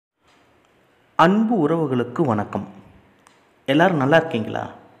அன்பு உறவுகளுக்கு வணக்கம். எல்லோரும் நல்லா இருக்கீங்களா?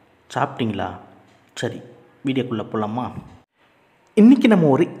 சாப்பிட்டீங்களா? சரி, வீடியோக்குள்ளே போகலாமா? இன்றைக்கி நம்ம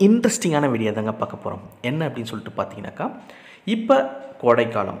ஒரு இன்ட்ரெஸ்டிங்கான வீடியோ தாங்க பார்க்க போகிறோம். என்ன அப்படின்னு சொல்லிட்டு பார்த்தீங்கன்னாக்கா, இப்போ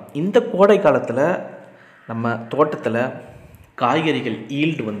கோடைக்காலம். இந்த கோடை காலத்தில் நம்ம தோட்டத்தில் காய்கறிகள்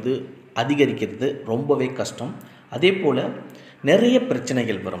ஈல்டு அதிகரிக்கிறது ரொம்பவே கஷ்டம். அதே போல் நிறைய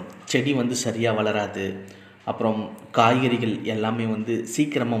பிரச்சனைகள் வரும். செடி சரியாக வளராது, அப்புறம் காய்கறிகள் எல்லாமே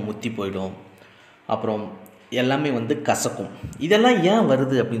சீக்கிரமாக முத்தி போயிடும், அப்புறம் எல்லாமே கசக்கும். இதெல்லாம் ஏன்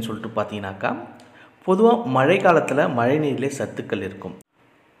வருது அப்படின்னு சொல்லிட்டு பார்த்தீங்கன்னாக்கா, பொதுவாக மழை காலத்தில் மழை நீரிலே சத்துக்கள் இருக்கும்.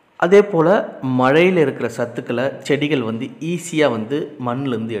 அதே போல் மழையில் இருக்கிற சத்துக்களை செடிகள் ஈஸியாக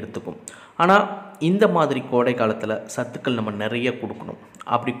மண்ணிலேருந்து எடுத்துக்கும். ஆனால் இந்த மாதிரி கோடை காலத்தில் சத்துக்கள் நம்ம நிறைய கொடுக்கணும்.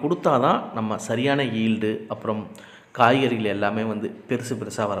 அப்படி கொடுத்தா தான் நம்ம சரியான ஈல்டு, அப்புறம் காய்கறிகள் எல்லாமே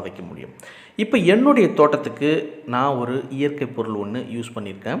பெருசாக வர வைக்க முடியும். இப்போ என்னுடைய தோட்டத்துக்கு நான் ஒரு இயற்கை பொருள் ஒன்று யூஸ்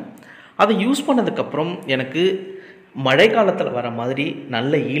பண்ணியிருக்கேன். அதை யூஸ் பண்ணதுக்கப்புறம் எனக்கு மழை காலத்தில் வர மாதிரி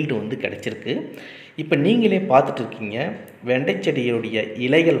நல்ல ஈல்டு கிடச்சிருக்கு. இப்போ நீங்களே பார்த்துட்டு இருக்கீங்க, வெண்டை செடியுடைய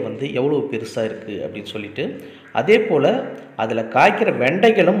இலைகள் எவ்வளோ பெருசாக இருக்குது அப்படின்னு சொல்லிட்டு. அதே போல் அதில் காய்க்கிற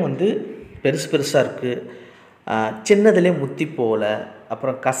வெண்டைகளும் பெருசாக இருக்குது. சின்னதிலே முத்தி போகல,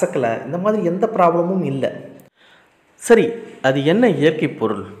 அப்புறம் கசக்கலை, இந்த மாதிரி எந்த ப்ராப்ளமும் இல்லை. சரி, அது என்ன இயற்கை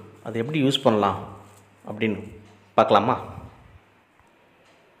பொருள், அது எப்படி யூஸ் பண்ணலாம் அப்படின்னு பார்க்கலாமா?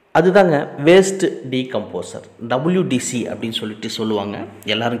 அதுதாங்க வேஸ்ட் டீகம்போசர், WDC அப்படின்னு சொல்லிட்டு சொல்லுவாங்க.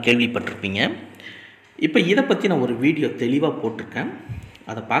 எல்லோரும் கேள்விப்பட்டிருப்பீங்க. இப்போ இதை பற்றி நான் ஒரு வீடியோ தெளிவாக போட்டிருக்கேன்.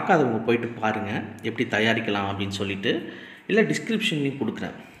 அதை பார்க்காதவங்க போயிட்டு பாருங்கள், எப்படி தயாரிக்கலாம் அப்படின்னு சொல்லிட்டு. இல்லை, டிஸ்கிரிப்ஷன்லேயும்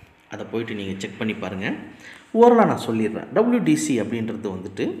கொடுக்குறேன், அதை போயிட்டு நீங்கள் செக் பண்ணி பாருங்கள். ஓரளவு நான் சொல்லிடுறேன். WDC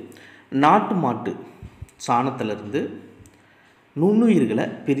அப்படின்றது நாட்டு மாட்டு சாணத்திலிருந்து நுண்ணுயிர்களை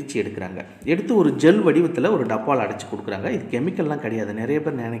பிரித்து எடுக்கிறாங்க. எடுத்து ஒரு ஜெல் வடிவத்தில் ஒரு டப்பாவில் அடைச்சி கொடுக்குறாங்க. இது கெமிக்கல்லாம் கிடையாது. நிறைய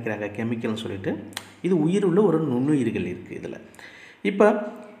பேர் நினைக்கிறாங்க கெமிக்கல்னு சொல்லிட்டு. இது உயிருள்ள ஒரு நுண்ணுயிர்கள் இருக்குது இதில். இப்போ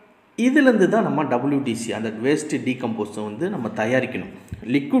இதிலேருந்து தான் நம்ம WDC, அந்த வேஸ்ட் டீகம்போஸை நம்ம தயாரிக்கணும்.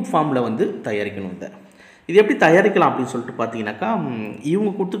 லிக்விட் ஃபார்மில் தயாரிக்கணும். இது எப்படி தயாரிக்கலாம் அப்படின்னு சொல்லிட்டு பார்த்தீங்கன்னாக்கா,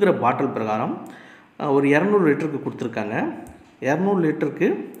 இவங்க கொடுத்துக்கிற பாட்டில் பிரகாரம் ஒரு 200 லிட்டருக்கு கொடுத்துருக்காங்க. 200 லிட்டருக்கு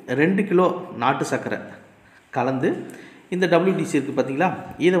 2 கிலோ நாட்டு சர்க்கரை கலந்து இந்த WDC இருக்குது பார்த்தீங்களா,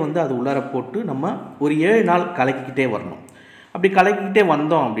 இதை அது உள்ளார போட்டு நம்ம ஒரு 7 நாள் கலக்கிக்கிட்டே வரணும். அப்படி கலக்கிக்கிட்டே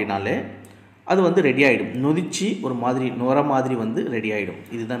வந்தோம் அப்படின்னாலே அது ரெடி ஆகிடும். நொதிச்சு ஒரு மாதிரி நுர மாதிரி ரெடி ஆகிடும்.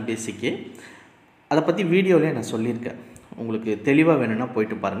 இதுதான் பேசிக்கு. அதை பற்றி வீடியோவிலே நான் சொல்லியிருக்கேன். உங்களுக்கு தெளிவாக வேணும்னா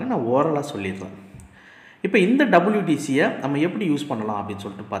போயிட்டு பாருங்கள், நான் ஓரலாக சொல்லிடுறேன். இப்போ இந்த WDCயை நம்ம எப்படி யூஸ் பண்ணலாம் அப்படின்னு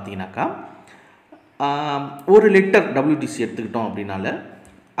சொல்லிட்டு பார்த்தீங்கன்னாக்கா, 1 லிட்டர் WDC எடுத்துக்கிட்டோம் அப்படின்னால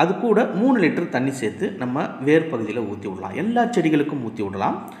அது கூட 3 லிட்டர் தண்ணி சேர்த்து நம்ம வேர் பகுதியில் ஊற்றி விடலாம். எல்லா செடிகளுக்கும் ஊற்றி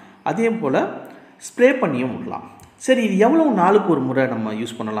விடலாம். அதே போல் ஸ்ப்ரே பண்ணியும் விடலாம். சரி, இது எவ்வளோ நாளுக்கு ஒரு முறை நம்ம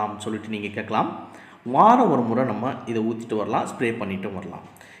யூஸ் பண்ணலாம்னு சொல்லிட்டு நீங்கள் கேட்கலாம். வாரம் ஒரு முறை நம்ம இதை ஊற்றிட்டு வரலாம், ஸ்ப்ரே பண்ணிட்டும் வரலாம்.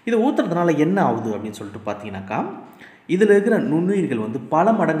 இதை ஊற்றுறதுனால என்ன ஆகுது அப்படின்னு சொல்லிட்டு பார்த்தீங்கன்னாக்கா, இதில் இருக்கிற நுண்ணுயிர்கள் பல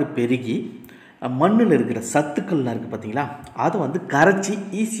மடங்கு பெருகி மண்ணில் இருக்கிற சத்துக்கள்லாம் இருக்குது பார்த்தீங்களா, அதை கரைச்சி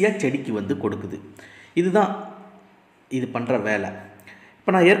ஈஸியாக செடிக்கு கொடுக்குது. இதுதான் இது பண்ணுற வேலை.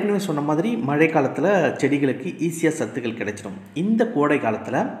 இப்போ நான் ஏற்கனவே சொன்ன மாதிரி மழை காலத்தில் செடிகளுக்கு ஈஸியாக சத்துக்கள் கிடைச்சிடும். இந்த கோடை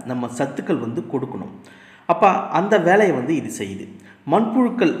காலத்தில் நம்ம சத்துக்கள் கொடுக்கணும். அப்போ அந்த வேலையை இது செய்யுது.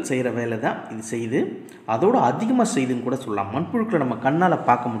 மண்புழுக்கள் செய்கிற வேலை தான் இது செய்யுது. அதோடு அதிகமாக செய்யுதுன்னு கூட சொல்லலாம். மண்புழுக்களை நம்ம கண்ணால்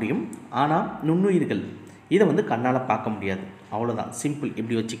பார்க்க முடியும், ஆனால் நுண்ணுயிர்கள் இதை கண்ணால் பார்க்க முடியாது. அவ்வளோதான், சிம்பிள்.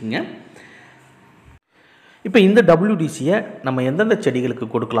 இப்படி வச்சுக்கோங்க. இப்போ இந்த WDCயை நம்ம எந்தெந்த செடிகளுக்கு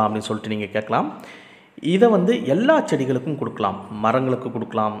கொடுக்கலாம் அப்படின்னு சொல்லிட்டு நீங்கள் கேட்கலாம். இதை எல்லா செடிகளுக்கும் கொடுக்கலாம். மரங்களுக்கு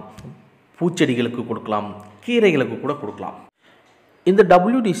கொடுக்கலாம், பூச்செடிகளுக்கு கொடுக்கலாம், கீரைகளுக்கு கூட கொடுக்கலாம். இந்த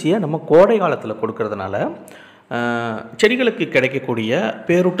WDCயை நம்ம கோடை காலத்தில் கொடுக்கறதுனால செடிகளுக்கு கிடைக்கக்கூடிய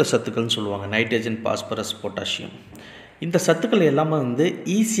பேரூட்ட சத்துக்கள்னு சொல்லுவாங்க. நைட்ரஜன், பாஸ்பரஸ், பொட்டாசியம், இந்த சத்துக்கள் எல்லாமே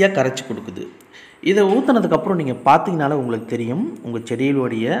ஈஸியாக கரைச்சி கொடுக்குது. இதை ஊற்றினதுக்கப்புறம் நீங்கள் பார்த்தீங்கனால உங்களுக்கு தெரியும், உங்கள்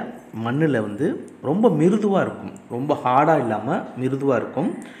செடிகளுடைய மண்ணில் ரொம்ப மிருதுவாக இருக்கும். ரொம்ப ஹார்டாக இல்லாமல் மிருதுவாக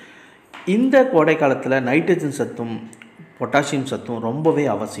இருக்கும். இந்த கோடை காலத்தில் நைட்ரஜன் சத்தும் பொட்டாசியம் சத்தும் ரொம்பவே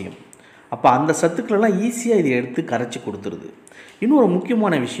அவசியம். அப்போ அந்த சத்துக்களெல்லாம் ஈஸியாக இதை எடுத்து கரைச்சி கொடுத்துருது. இன்னொரு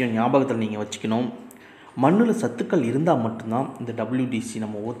முக்கியமான விஷயம் ஞாபகத்தில் நீங்கள் வச்சுக்கணும், மண்ணில் சத்துக்கள் இருந்தால் மட்டும்தான் இந்த WDC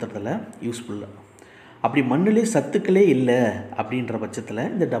நம்ம ஊற்றுறதில் யூஸ்ஃபுல்லாக. அப்படி மண்ணிலே சத்துக்களே இல்லை அப்படின்ற பட்சத்தில்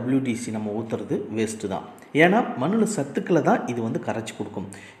இந்த WDC நம்ம ஊற்றுறது வேஸ்ட்டு தான். ஏன்னா மண்ணில் சத்துக்களை தான் இது கரைச்சி கொடுக்கும்.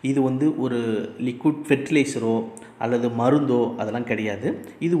 இது ஒரு லிக்விட் ஃபெர்டிலைசரோ அல்லது மருந்தோ அதெல்லாம் கிடையாது.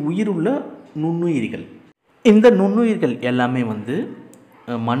 இது உயிருள்ள நுண்ணுயிர்கள். இந்த நுண்ணுயிர்கள் எல்லாமே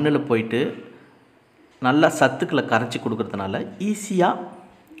மண்ணில் போயிட்டு நல்லா சத்துக்களை கரைச்சி கொடுக்கறதுனால ஈஸியாக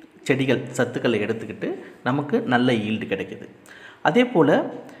செடிகள் சத்துக்களை எடுத்துக்கிட்டு நமக்கு நல்ல ஈல்டு கிடைக்கிது. அதே போல்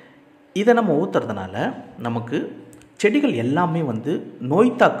இதை நம்ம ஊற்றுறதுனால நமக்கு செடிகள் எல்லாமே வந்து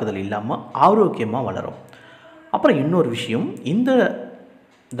நோய் தாக்குதல் இல்லாமல் ஆரோக்கியமாக வளரும். அப்புறம் இன்னொரு விஷயம், இந்த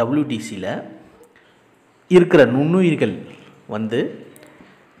WDCயில் இருக்கிற நுண்ணுயிர்கள் வந்து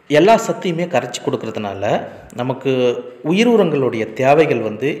எல்லா சத்தையுமே கரைச்சி கொடுக்கறதுனால நமக்கு உயிர் உரங்களுடைய தேவைகள்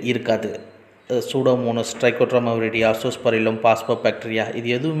வந்து இருக்காது. சூடோமோனஸ், ட்ரைகோட்ரோமா விரிடி, அசோஸ்பரிலம், பாஸ்போபாக்டீரியா இது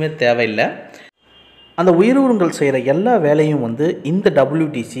எதுவுமே தேவையில்லை. அந்த உயிர் உரங்கள் செய்கிற எல்லா வேலையும் வந்து இந்த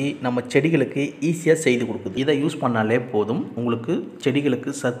WDC நம்ம செடிகளுக்கு ஈஸியாக செய்து கொடுக்குது. இதை யூஸ் பண்ணாலே போதும், உங்களுக்கு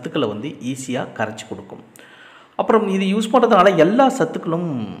செடிகளுக்கு சத்துக்களை வந்து ஈஸியாக கரைச்சி கொடுக்கும். அப்புறம் இது யூஸ் பண்ணுறதுனால எல்லா சத்துக்களும்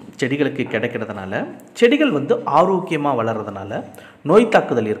செடிகளுக்கு கிடைக்கிறதுனால செடிகள் வந்து ஆரோக்கியமாக வளர்கிறதுனால நோய்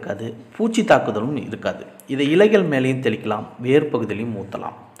தாக்குதல் இருக்காது, பூச்சி தாக்குதலும் இருக்காது. இதை இலைகள் மேலேயும் தெளிக்கலாம், வேர் பகுதியிலையும்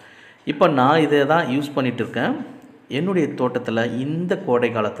ஊற்றலாம். இப்போ நான் இதை தான் யூஸ் பண்ணிகிட்டு இருக்கேன். என்னுடைய தோட்டத்தில் இந்த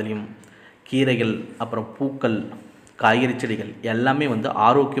கோடை காலத்துலேயும் கீரைகள், அப்புறம் பூக்கள், காய்கறி செடிகள் எல்லாமே வந்து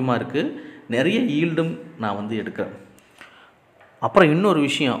ஆரோக்கியமாக இருக்குது. நிறைய ஈல்டும் நான் வந்து எடுக்கிறேன். அப்புறம் இன்னொரு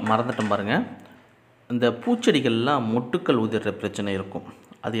விஷயம் மறந்துட்டேன் பாருங்கள், இந்த பூச்செடிகள்லாம் மொட்டுக்கள் உதிர்ற பிரச்சனை இருக்கும்.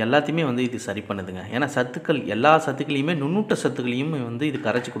 அது எல்லாத்தையுமே வந்து இது சரி பண்ணுதுங்க. ஏன்னா சத்துக்கள் எல்லா சத்துக்களையுமே நுண்ணூட்ட சத்துக்களையும் வந்து இது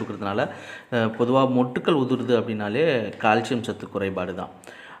கரைச்சி கொடுக்கறதுனால பொதுவாக மொட்டுக்கள் உதிருது அப்படின்னாலே கால்சியம் சத்து குறைபாடு தான்.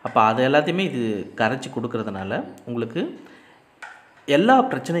 அப்போ அதை எல்லாத்தையுமே இது கரைச்சி கொடுக்கறதுனால உங்களுக்கு எல்லா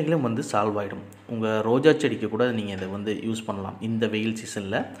பிரச்சனைகளும் வந்து சால்வ் ஆகிடும். உங்கள் ரோஜா செடிக்கு கூட நீங்கள் இதை வந்து யூஸ் பண்ணலாம். இந்த வெயில்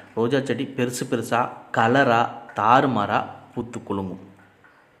சீசனில் ரோஜா செடி பெருசு பெருசாக கலராக தாறுமாறாக பூத்து குலுங்கும்.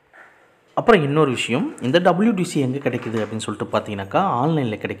 அப்புறம் இன்னொரு விஷயம், இந்த WDC எங்கே கிடைக்குது அப்படின்னு சொல்லிட்டு பார்த்தீங்கன்னாக்கா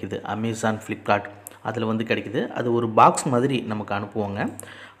ஆன்லைனில் கிடைக்குது. அமேசான், ஃப்ளிப்கார்ட் அதில் வந்து கிடைக்குது. அது ஒரு பாக்ஸ் மாதிரி நமக்கு அனுப்புவாங்க.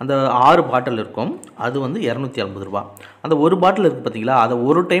 அந்த 6 பாட்டில் இருக்கும். அது வந்து 250 ரூபா. அந்த ஒரு பாட்டில் இருக்குது பார்த்தீங்களா, அதை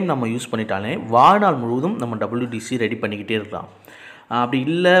ஒரு டைம் நம்ம யூஸ் பண்ணிட்டாலே வாழ்நாள் முழுவதும் நம்ம WDC ரெடி பண்ணிக்கிட்டே இருக்கலாம். அப்படி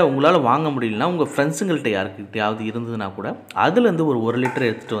இல்லை உங்களால் வாங்க முடியலனா உங்கள் ஃப்ரெண்ட்ஸுங்கள்கிட்ட யாருக்கிட்டையாவது இருந்ததுன்னா கூட அதுலேருந்து ஒரு 1 லிட்டர்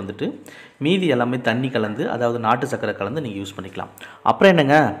எடுத்துகிட்டு வந்துட்டு மீதி எல்லாமே தண்ணி கலந்து, அதாவது நாட்டு சக்கரை கலந்து நீங்கள் யூஸ் பண்ணிக்கலாம். அப்புறம்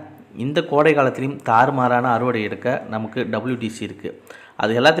என்னங்க, இந்த கோடை காலத்துலேயும் தாறுமாறான அறுவடை எடுக்க நமக்கு WDC இருக்குது.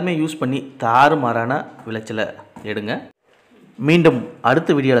 அது எல்லாத்தையுமே யூஸ் பண்ணி தாறுமாறான விளைச்சலை எடுங்க. மீண்டும்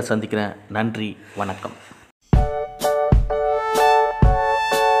அடுத்த வீடியோவில் சந்திக்கிறேன். நன்றி, வணக்கம்.